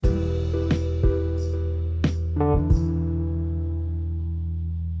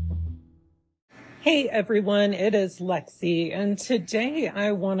Hey everyone, it is Lexi, and today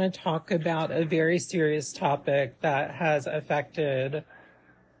I want to talk about a very serious topic that has affected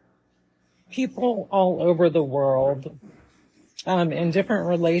people all over the world, in different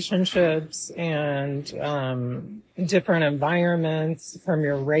relationships and different environments, from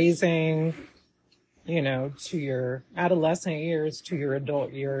your raising, to your adolescent years to your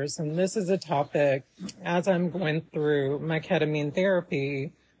adult years. And this is a topic, as I'm going through my ketamine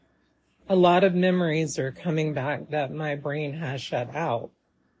therapy, a lot of memories are coming back that my brain has shut out,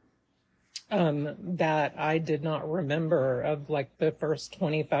 that I did not remember of like the first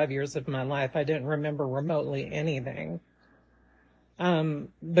 25 years of my life. I didn't remember remotely anything,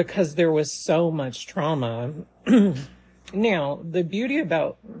 because there was so much trauma. Now, the beauty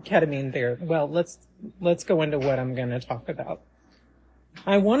about ketamine therapy, well, let's go into what I'm going to talk about.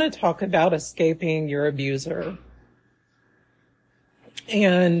 I want to talk about escaping your abuser.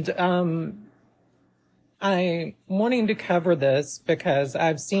 And I'm wanting to cover this because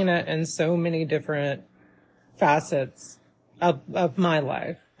I've seen it in so many different facets of my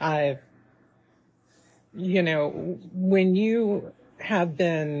life. When you have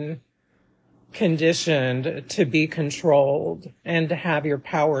been conditioned to be controlled and to have your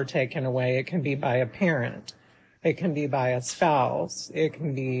power taken away, it can be by a parent, it can be by a spouse, it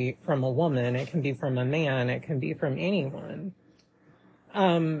can be from a woman, it can be from a man, it can be from anyone.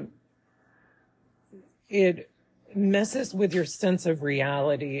 It messes with your sense of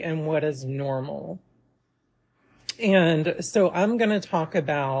reality and what is normal. And so I'm going to talk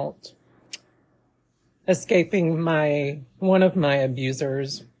about escaping one of my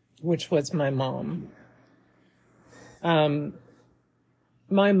abusers, which was my mom.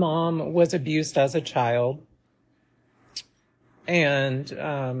 My mom was abused as a child and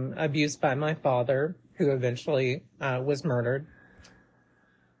abused by my father, who eventually was murdered.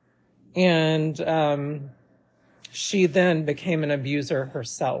 And she then became an abuser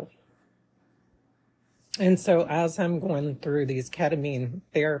herself. And so as I'm going through these ketamine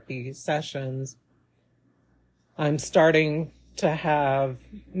therapy sessions, I'm starting to have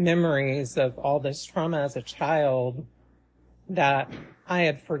memories of all this trauma as a child that I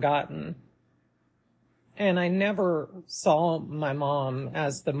had forgotten. And I never saw my mom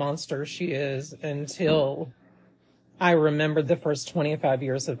as the monster she is until I remembered the first 25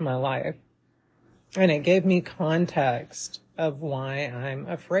 years of my life. And it gave me context of why I'm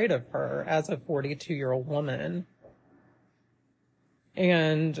afraid of her as a 42-year-old woman.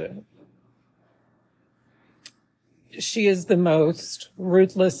 And she is the most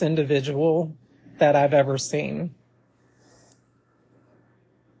ruthless individual that I've ever seen.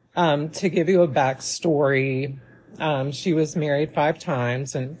 To give you a backstory, she was married 5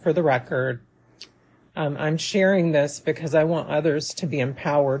 times, and for the record, I'm sharing this because I want others to be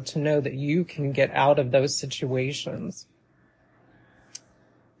empowered to know that you can get out of those situations.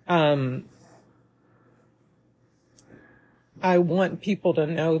 I want people to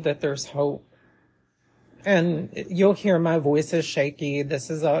know that there's hope. And you'll hear my voice is shaky. This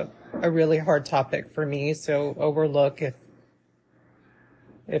is a really hard topic for me, so overlook if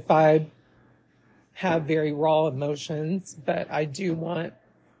I have very raw emotions, but I do want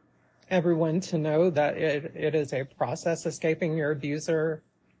everyone to know that it is a process escaping your abuser.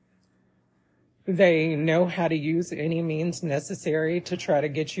 They know how to use any means necessary to try to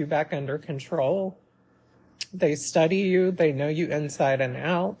get you back under control. They study you. They know you inside and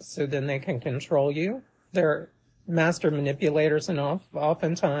out, so then they can control you. They're master manipulators, and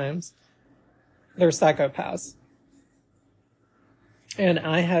oftentimes they're psychopaths. And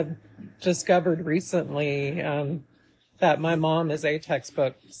I have discovered recently that my mom is a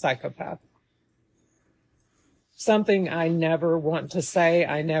textbook psychopath. Something I never want to say,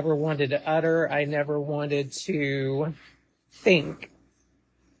 I never wanted to utter, I never wanted to think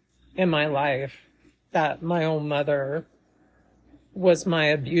in my life, that my own mother was my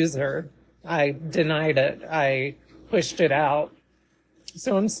abuser. I denied it. I pushed it out.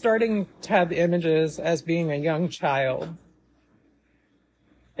 So I'm starting to have images as being a young child.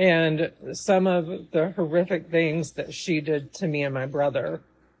 And some of the horrific things that she did to me and my brother.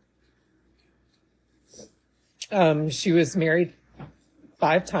 She was married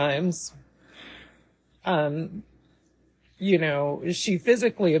 5 times. She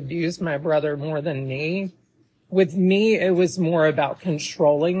physically abused my brother more than me. With me, it was more about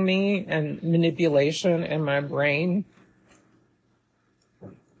controlling me and manipulation in my brain.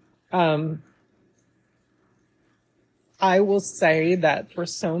 I will say that for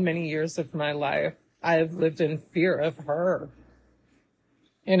so many years of my life, I have lived in fear of her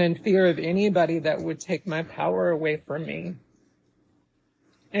and in fear of anybody that would take my power away from me.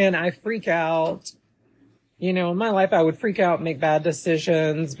 And I freak out. You know, in my life, I would freak out, make bad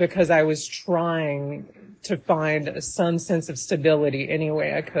decisions because I was trying to find some sense of stability any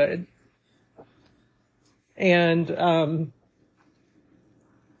way I could. And,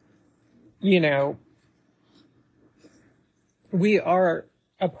 you know, we are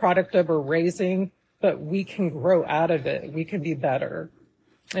a product of our raising, but we can grow out of it. We can be better.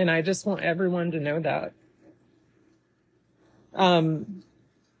 And I just want everyone to know that.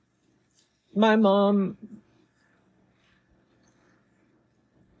 My mom,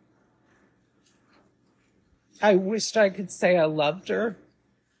 I wished I could say I loved her,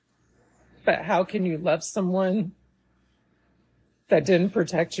 but how can you love someone that didn't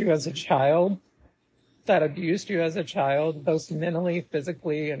protect you as a child, that abused you as a child, both mentally,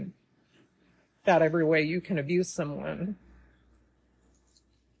 physically, and that every way you can abuse someone?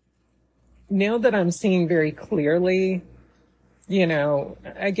 Now that I'm seeing very clearly, you know,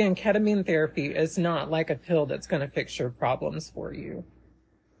 again, ketamine therapy is not like a pill that's going to fix your problems for you.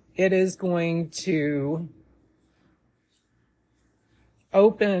 It is going to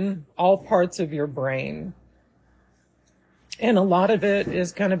open all parts of your brain. And a lot of it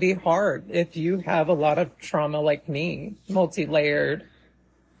is going to be hard if you have a lot of trauma like me, multi-layered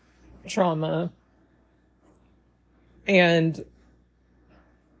trauma. And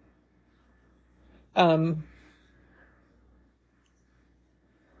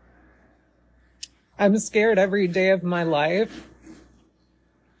I'm scared every day of my life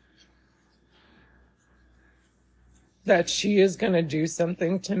that she is going to do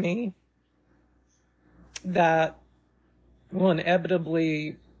something to me that will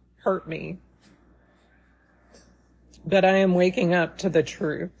inevitably hurt me. But I am waking up to the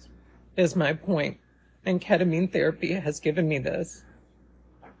truth, is my point. And ketamine therapy has given me this.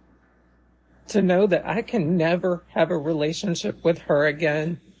 To know that I can never have a relationship with her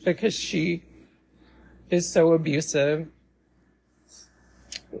again because she is so abusive.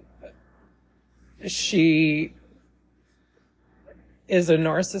 She is a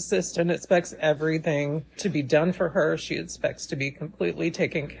narcissist and expects everything to be done for her. She expects to be completely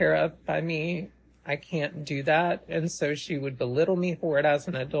taken care of by me. I can't do that. And so she would belittle me for it as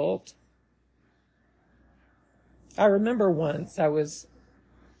an adult. I remember once I was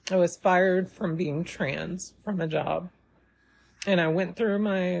fired from being trans from a job. And I went through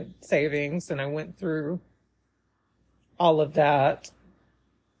my savings and I went through all of that.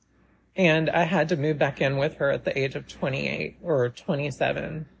 And I had to move back in with her at the age of 28 or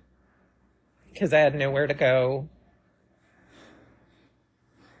 27 because I had nowhere to go.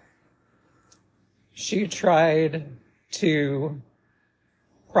 She tried to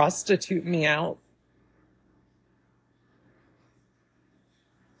prostitute me out.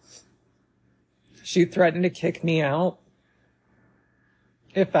 She threatened to kick me out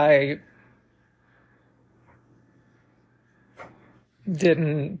if I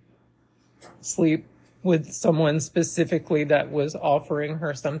didn't sleep with someone specifically that was offering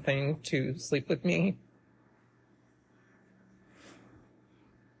her something to sleep with me.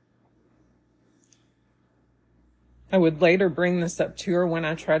 I would later bring this up to her when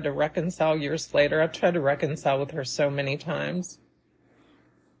I tried to reconcile years later. I've tried to reconcile with her so many times.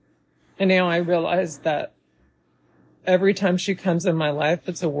 And now I realize that every time she comes in my life,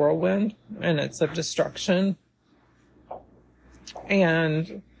 it's a whirlwind and it's of destruction.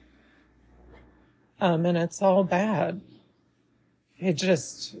 And it's all bad. It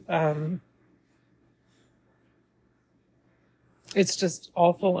just, it's just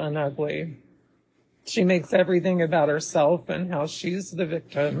awful and ugly. She makes everything about herself and how she's the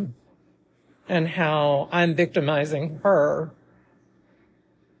victim and how I'm victimizing her.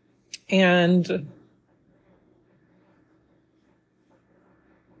 And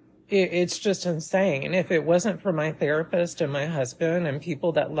it's just insane. If it wasn't for my therapist and my husband and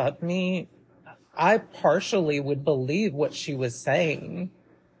people that love me, I partially would believe what she was saying.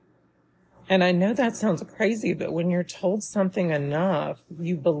 And I know that sounds crazy, but when you're told something enough,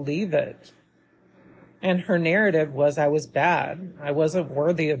 you believe it. And her narrative was I was bad. I wasn't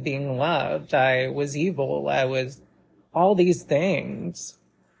worthy of being loved. I was evil. I was all these things.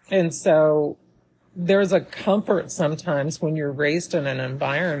 And so there's a comfort sometimes when you're raised in an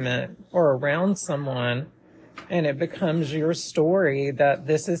environment or around someone and it becomes your story that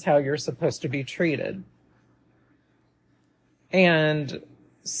this is how you're supposed to be treated. And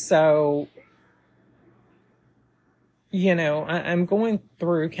so, you know, I'm going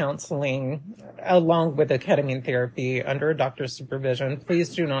through counseling along with the ketamine therapy under a doctor's supervision. Please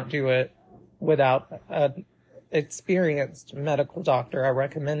do not do it without an experienced medical doctor. I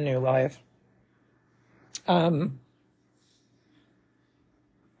recommend New Life.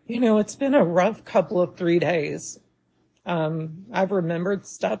 It's been a rough couple of 3 days. I've remembered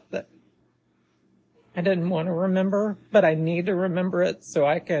stuff that I didn't want to remember, but I need to remember it so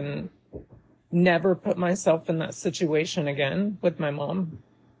I can never put myself in that situation again with my mom.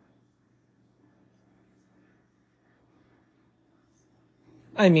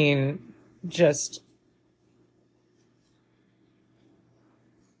 I mean, just,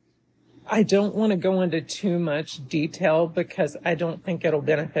 I don't want to go into too much detail because I don't think it'll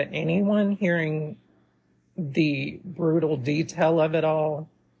benefit anyone hearing the brutal detail of it all.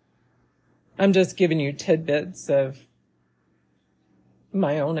 I'm just giving you tidbits of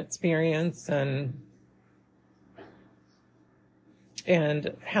my own experience and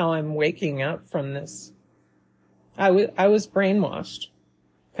how I'm waking up from this. I was brainwashed,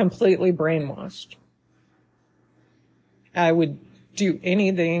 completely brainwashed. I would do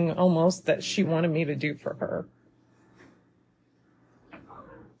anything almost that she wanted me to do for her.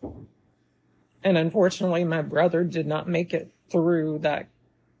 And unfortunately, my brother did not make it through that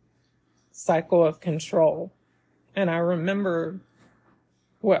cycle of control. And I remember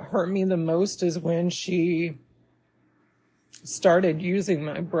what hurt me the most is when she started using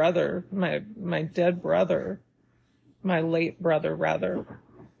my brother, my dead brother, my late brother rather,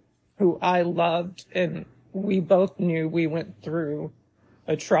 who I loved, and we both knew we went through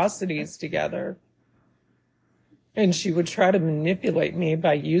atrocities together. And she would try to manipulate me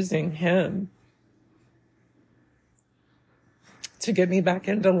by using him to get me back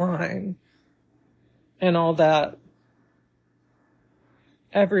into line and all that.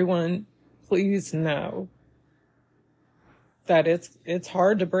 Everyone, please know that it's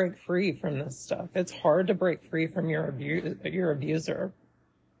hard to break free from this stuff. It's hard to break free from your abuser.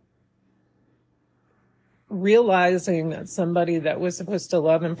 Realizing that somebody that was supposed to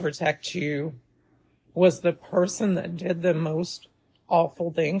love and protect you was the person that did the most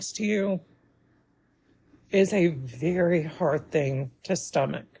awful things to you is a very hard thing to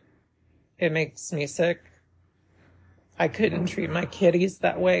stomach. It makes me sick. I couldn't treat my kitties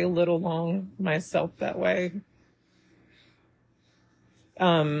that way, let alone myself that way.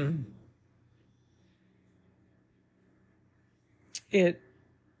 It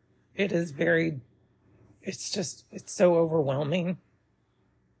is very, it's so overwhelming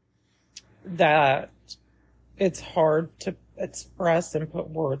that it's hard to express and put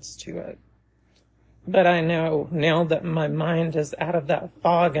words to it. But I know now that my mind is out of that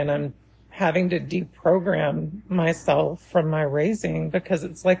fog and I'm having to deprogram myself from my raising, because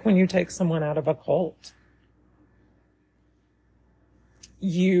it's like when you take someone out of a cult.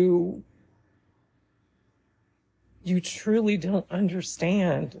 You truly don't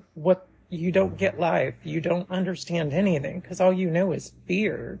understand what, you don't get life. You don't understand anything because all you know is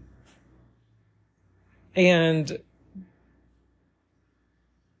fear. And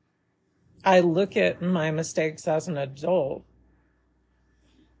I look at my mistakes as an adult,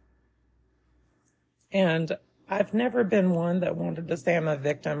 and I've never been one that wanted to say I'm a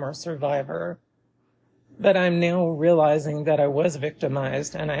victim or survivor. But I'm now realizing that I was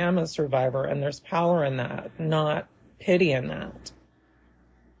victimized and I am a survivor, and there's power in that, not pity in that.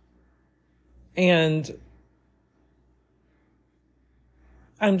 And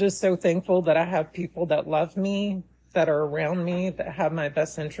I'm just so thankful that I have people that love me, that are around me, that have my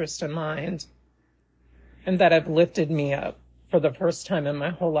best interest in mind, and that have lifted me up for the first time in my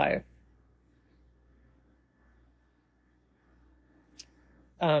whole life.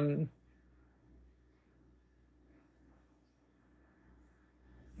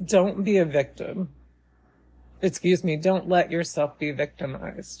 Don't be a victim. Don't let yourself be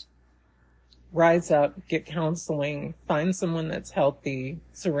victimized. Rise up, get counseling, find someone that's healthy,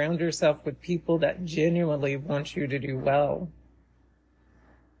 surround yourself with people that genuinely want you to do well.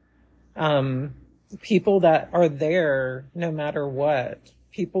 People that are there no matter what.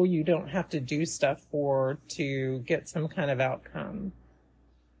 People you don't have to do stuff for to get some kind of outcome.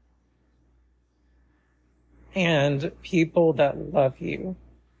 And people that love you,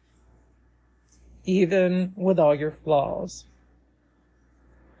 even with all your flaws.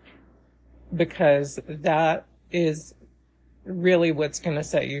 Because that is really what's going to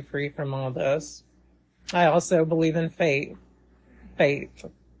set you free from all this. I also believe in faith. Find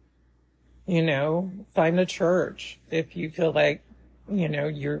a church if you feel like,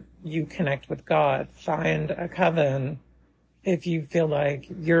 you connect with God. Find a coven if you feel like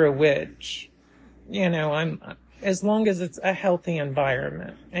you're a witch. As long as it's a healthy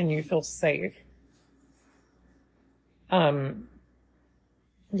environment and you feel safe.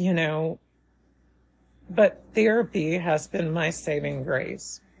 But therapy has been my saving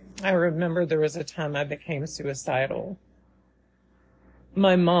grace. I remember there was a time I became suicidal.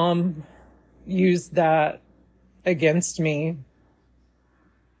 My mom used that against me.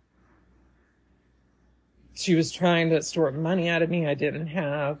 She was trying to extort money out of me I didn't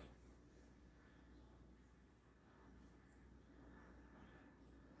have.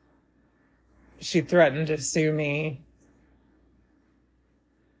 She threatened to sue me.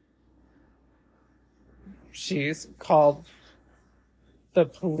 She's called the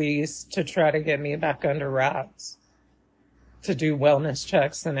police to try to get me back under wraps, to do wellness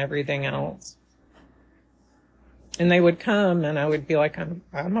checks and everything else. And they would come and I would be like, I'm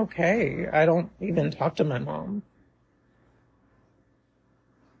okay. I don't even talk to my mom.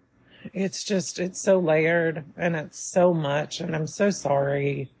 It's so layered and it's so much, and I'm so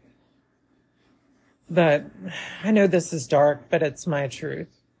sorry. But I know this is dark, but it's my truth.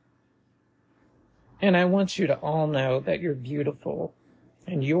 And I want you to all know that you're beautiful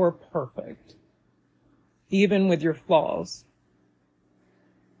and you're perfect, even with your flaws.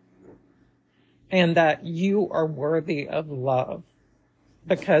 And that you are worthy of love,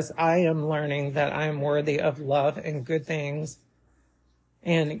 because I am learning that I am worthy of love and good things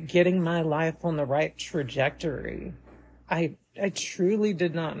and getting my life on the right trajectory. I truly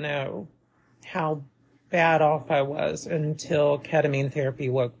did not know how bad off I was until ketamine therapy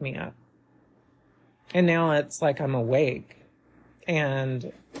woke me up. And now it's like I'm awake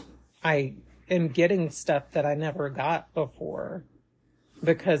and I am getting stuff that I never got before,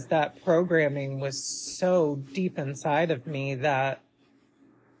 because that programming was so deep inside of me that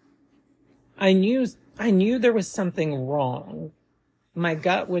I knew there was something wrong. My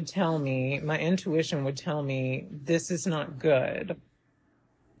gut would tell me, my intuition would tell me, this is not good.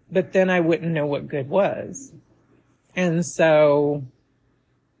 But then I wouldn't know what good was. And so,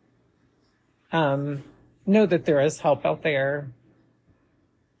 know that there is help out there,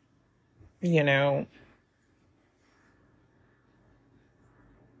 you know.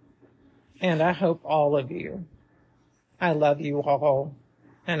 And I hope all of you, I love you all,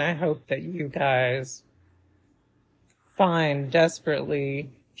 and I hope that you guys find desperately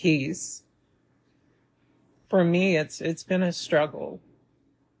peace. For me, it's been a struggle.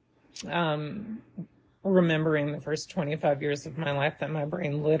 Remembering the first 25 years of my life that my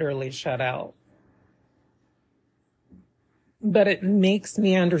brain literally shut out. But it makes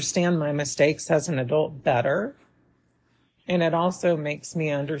me understand my mistakes as an adult better. And it also makes me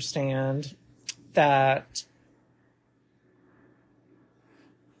understand that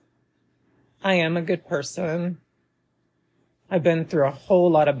I am a good person. I've been through a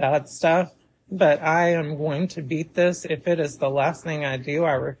whole lot of bad stuff, but I am going to beat this. If it is the last thing I do,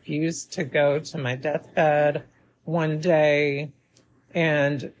 I refuse to go to my deathbed one day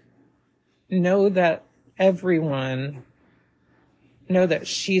and know that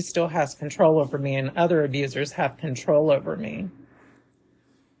she still has control over me and other abusers have control over me.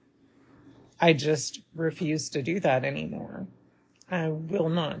 I just refuse to do that anymore. I will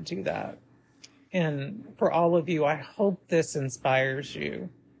not do that. And for all of you, I hope this inspires you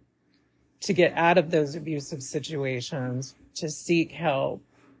to get out of those abusive situations, to seek help.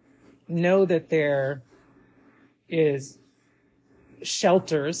 Know that there is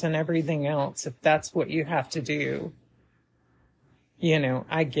shelters and everything else if that's what you have to do. You know,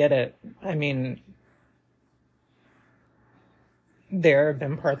 I get it. I mean, there have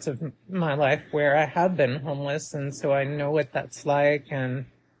been parts of my life where I have been homeless, and so I know what that's like and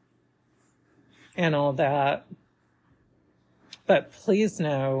all that. But please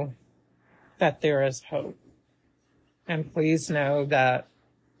know that there is hope. And please know that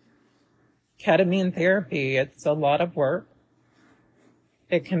ketamine therapy, it's a lot of work.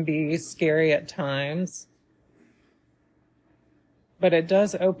 It can be scary at times. But it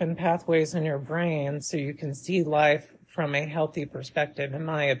does open pathways in your brain so you can see life from a healthy perspective, in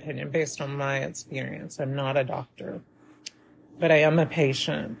my opinion, based on my experience. I'm not a doctor, but I am a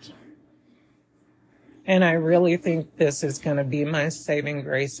patient. And I really think this is going to be my saving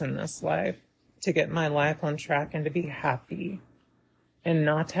grace in this life, to get my life on track and to be happy and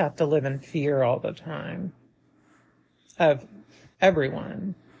not to have to live in fear all the time of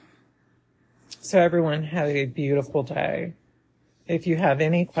everyone. So everyone have a beautiful day. If you have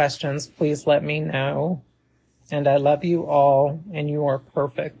any questions, please let me know. And I love you all, and you are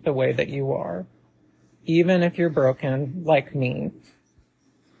perfect the way that you are, even if you're broken like me.